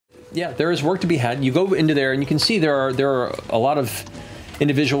Yeah, there is work to be had. You go into there and you can see there are a lot of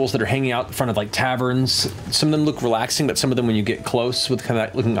individuals that are hanging out in front of like taverns. Some of them look relaxing, but some of them, when you get close with kind of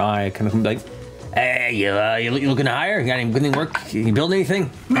that looking eye, kind of like, hey, you looking to hire? You got any good work? Can you build anything?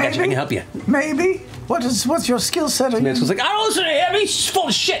 I can help you. Maybe. What's your skill set? It's like, I don't listen to him. He's full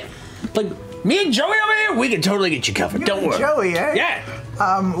of shit. Like me and Joey over here, we can totally get you covered. Don't worry. Joey, eh? Yeah.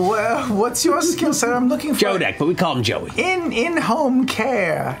 Well, what's your skill set? I'm looking for Jodek, but we call him Joey. In home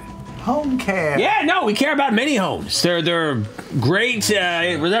care. Home care. Yeah, no, we care about many homes. They're great. Was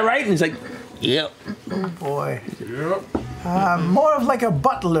that right? And he's like, yep. Oh boy. Yep. More of like a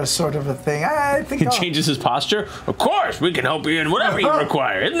butler sort of a thing. I think he changes his posture. Of course, we can help you in whatever you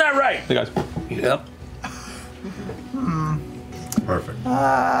require. Isn't that right? The guy's, yep. Perfect.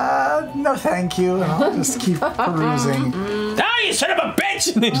 No, thank you. And I'll just keep perusing. Ah, you son of a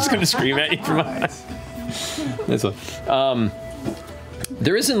bitch! And they're just gonna scream at you from behind. That's one.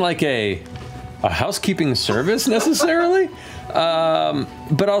 There isn't like a housekeeping service necessarily,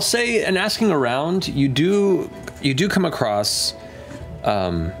 but I'll say, in asking around, you do come across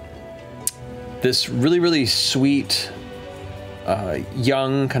this really sweet,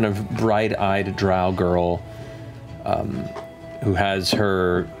 young, kind of bright-eyed drow girl who has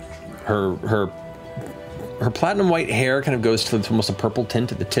her platinum white hair kind of goes to almost a purple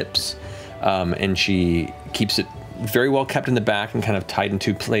tint at the tips, and she keeps it very well kept in the back and kind of tied in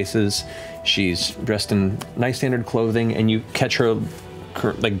two places. She's dressed in nice standard clothing, and you catch her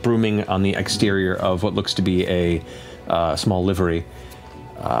like brooming on the exterior of what looks to be a small livery,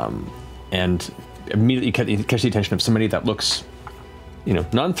 and immediately you catch the attention of somebody that looks,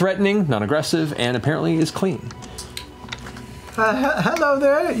 non-threatening, non-aggressive, and apparently is clean. Hello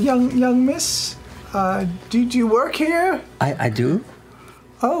there, young miss. Do you work here? I do.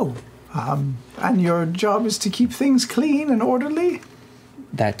 Oh, and your job is to keep things clean and orderly?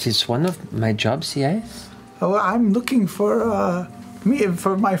 That is one of my jobs, yes. Oh, I'm looking for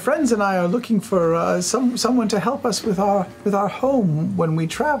my friends and I are looking for someone to help us with our home when we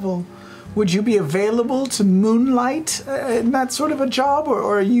travel. Would you be available to moonlight in that sort of a job, or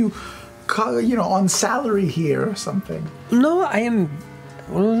are you, on salary here or something? No, I am.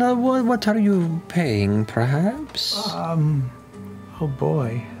 Well, what are you paying, perhaps? Oh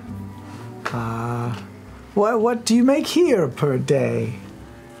boy. What do you make here per day?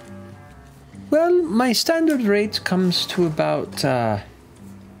 Well, my standard rate comes to about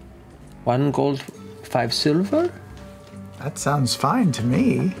 1 gold, 5 silver. That sounds fine to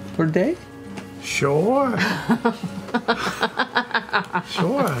me. Per day? Sure.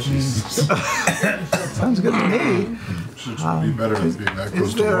 Sure. Sounds good to me. Should be better than being that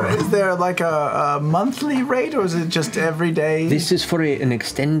close to work. Is there like a monthly rate, or is it just every day? This is for an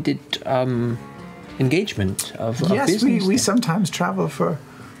extended engagement of business. Yes, we sometimes travel for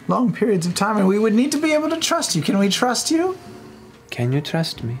long periods of time, and we would need to be able to trust you. Can we trust you? Can you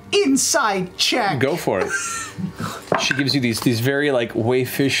trust me? Inside check. Go for it. She gives you these very like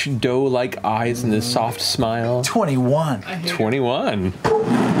wayfish dough-like eyes and this soft smile. 21. 21. You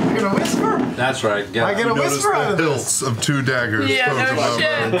gonna whisper? That's right. Yeah. I get a whisper out of the this. hilts of 2 daggers. Yeah, no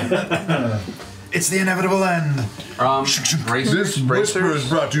shit. It's the inevitable end. This whisper is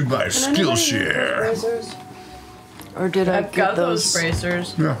brought to you by Skillshare. Or did I I've get got those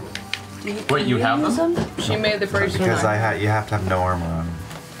bracers. Yeah. Wait, you have them? She made the bracers. Because you have to have no armor on.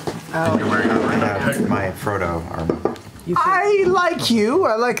 Oh. You're wearing my Frodo armor. I like you.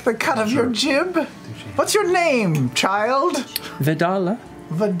 I like the cut of your jib. What's your name, child? Vidala.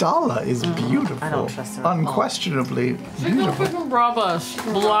 Vidala is beautiful. I don't trust her. Unquestionably beautiful. Freaking rob us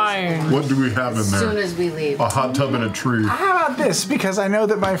blind. What do we have in As there? soon as we leave. A hot tub and a tree. How about this? Because I know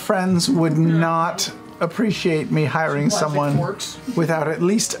that my friends would not appreciate me hiring someone without at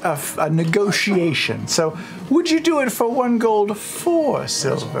least a negotiation. So, would you do it for 1 gold, 4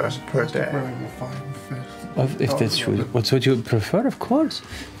 silver per day? If that's what's what you would prefer, of course.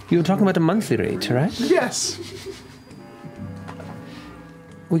 You're talking about a monthly rate, right? Yes.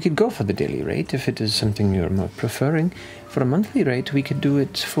 We could go for the daily rate if it is something you're more preferring. For a monthly rate, we could do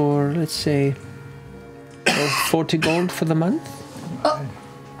it for, let's say, 40 gold for the month. I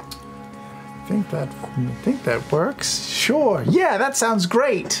think that works. Sure. Yeah, that sounds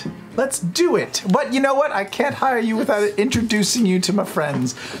great. Let's do it. But you know what? I can't hire you without introducing you to my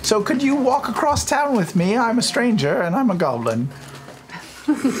friends. So could you walk across town with me? I'm a stranger and I'm a goblin.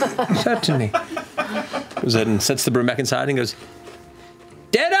 Certainly. Goes ahead and sets the broom back inside and goes,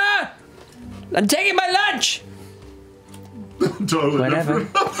 Dinner! I'm taking my lunch! Totally Whatever.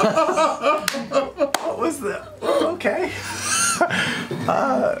 What was that? Okay.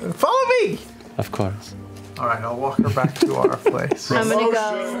 Follow me. Of course. All right, I'll walk her back to our place. I'm gonna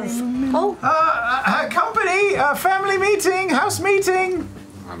go. Oh, Company, family meeting, house meeting.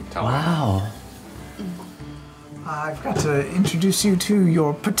 I'm telling Wow. I've got to introduce you to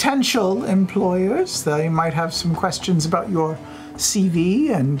your potential employers. They might have some questions about your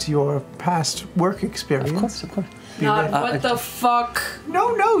CV and your past work experience. Of course. God, what the fuck?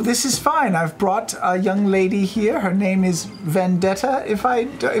 No, this is fine. I've brought a young lady here. Her name is Vendetta, if I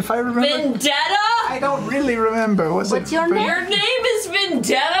remember. Vendetta? I don't really remember. what's your name? Your name is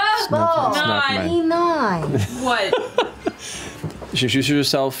Vendetta? Oh, not mine. E9. What? She introduces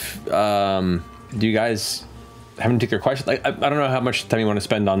herself. Do you guys have to take your question? Like, I don't know how much time you want to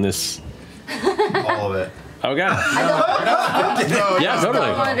spend on this. All of it. Okay. Yeah, Don't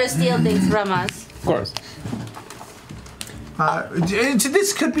totally. want her to steal things from us. Of course.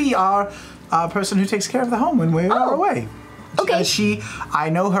 This could be our person who takes care of the home when we are away. Okay. I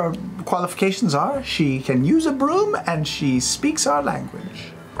know her qualifications are she can use a broom and she speaks our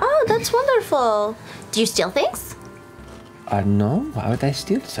language. Oh, that's wonderful. Do you steal things? No. Why would I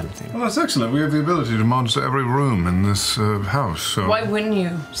steal something? Well, that's excellent. We have the ability to monitor every room in this house. So. Why wouldn't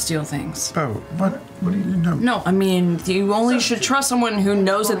you steal things? Oh, what? What do you know? No, I mean, you only should trust someone who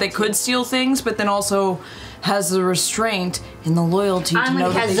knows that they could steal things, but then also has the restraint and the loyalty to I'm know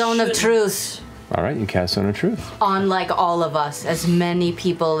gonna that cast they Zone of shouldn't. Truth All right, you cast Zone of Truth. on like all of us, as many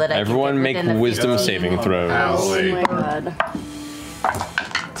people that I can Everyone get make within the wisdom 15. saving throws. Oh my god.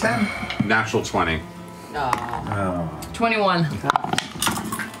 10. Natural 20. 21.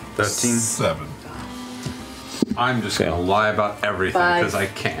 13. 7. I'm just gonna lie about everything Five. because I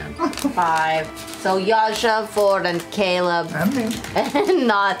can. 5. So Yasha, Ford, and Caleb, And me. and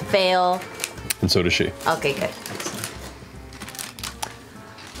not fail. And so does she. Okay, good.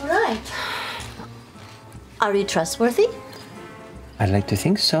 All right. Are you trustworthy? I'd like to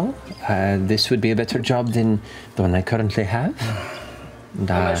think so. This would be a better job than the one I currently have. And,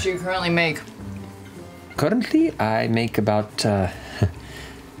 How much do you currently make? currently, I make about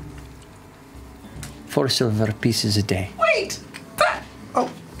 4 silver pieces a day. Wait!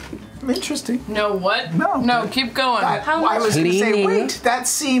 Interesting. No, what? No. No, keep going. How I much? was going to say, Cleaning. wait, that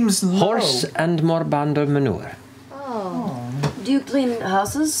seems low. Horse and more bando manure. Do you clean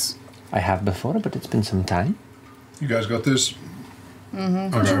houses? I have before, but it's been some time. You guys got this?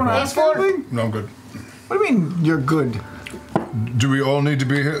 Mm-hmm. Do you want to ask anything? No, I'm good. What do you mean, you're good? Do we all need to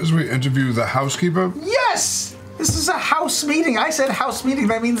be here as we interview the housekeeper? Yes! This is a house meeting. I said house meeting.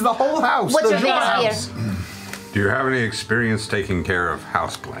 That means the whole house. What's the your whole base house. here? Do you have any experience taking care of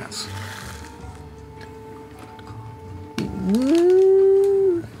houseplants?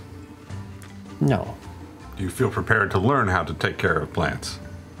 No, Do you feel prepared to learn how to take care of plants?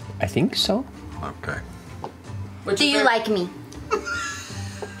 I think so. Okay. Do you like me?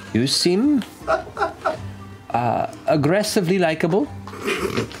 You seem aggressively likable.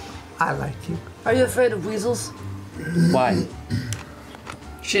 I like you. Are you afraid of weasels? Why?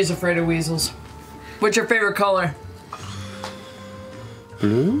 She's afraid of weasels. What's your favorite color?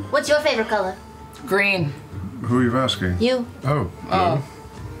 Blue? What's your favorite color? Green. Who are you asking? You. Oh. Oh.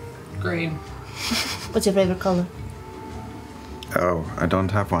 Green. What's your favorite color? Oh, I don't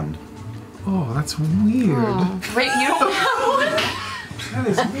have one. Oh, that's weird. Wait, you don't have one? That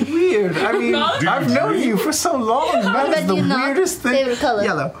is weird. I mean, I've known you for so long. That is But the you not weirdest thing. favorite color?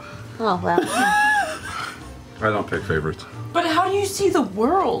 Yellow. Oh, well. I don't pick favorites. But how do you see the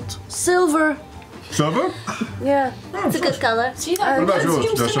world? Silver. Silver? Yeah, it's a good color. See that? What about That yours,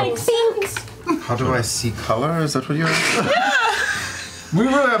 seems to Jessa? make sense. How do I see color? Is that what you're We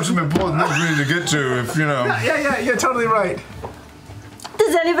really have some important things we need to get to if, you know. Yeah, you're totally right.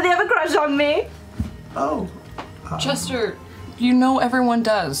 Does anybody have a crush on me? Oh. Chester, you know everyone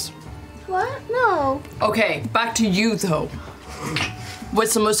does. What? No. Okay, back to you though.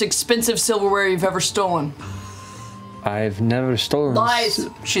 What's the most expensive silverware you've ever stolen? I've never stolen. Lies.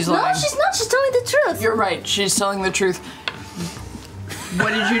 She's No, lying. she's not. She's telling the truth. You're right. She's telling the truth.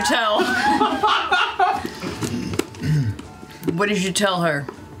 What did you tell? What did you tell her?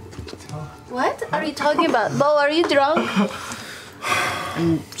 What are you talking about? Bo, are you drunk?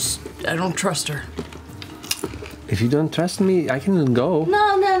 I don't trust her. If you don't trust me, I can go.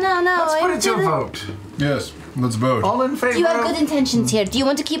 No. Let's put I it to a didn't- vote. Yes, let's vote. All in favor? You have good intentions here. Do you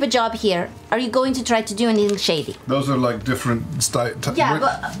want to keep a job here? Are you going to try to do anything shady? Those are like different Yeah,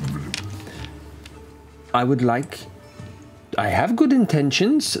 but I would like. I have good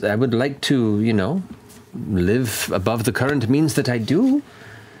intentions. I would like to, live above the current means that I do.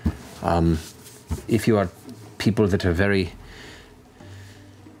 If you are people that are very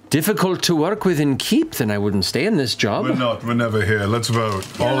difficult to work with and keep, then I wouldn't stay in this job. We're not. We're never here. Let's vote.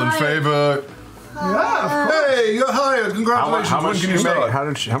 All in favor? Yeah, of course. Hey, you're hired. Congratulations. How much When do can you you make? start?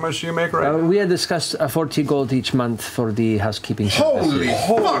 How much do you make right now? We had discussed 40 gold each month for the housekeeping Holy services.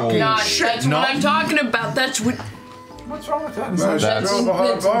 fucking God, shit. that's what I'm talking about. That's what. What's wrong with that? That's a hard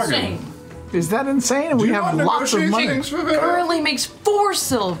That's bargain. insane. Is that insane? Do We you have not lots of negotiate money. things for that? Currently makes 4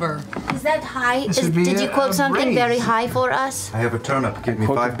 silver. Is that high? This would be Did you a quote something raise. very high for us? I have a turnip. Give me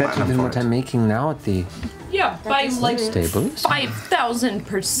Quote 5 better platinum than for what it. I'm making now at the Yeah, by like stables.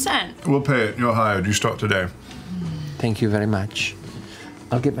 5,000%. We'll pay it. You're hired. You start today. Thank you very much.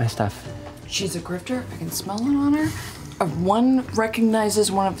 I'll get my stuff. She's a grifter. I can smell it on her. One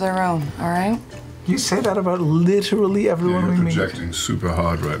recognizes one of their own, all right? You say that about literally everyone You're we meet. projecting super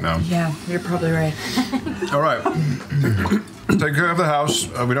hard right now. Yeah, you're probably right. All right. Take care of the house.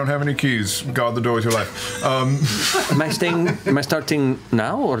 We don't have any keys. Guard the door with your life. Am I starting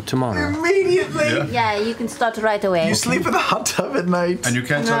now or tomorrow? Immediately. Yeah. Yeah, you can start right away. You sleep in the hot tub at night. And you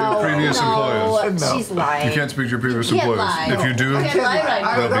can't tell your previous employers. No. She's lying. You can't speak to your previous can't employers. lie. If you do, Can't lie right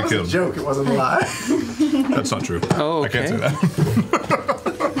now. they'll that be was killed. a joke. It wasn't a lie. That's not true. Oh, I can't say okay.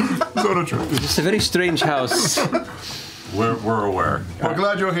 that. It's not true. It's a very strange house. We're aware. We're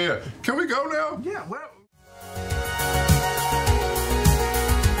glad you're here. Can we go now? Yeah. Well.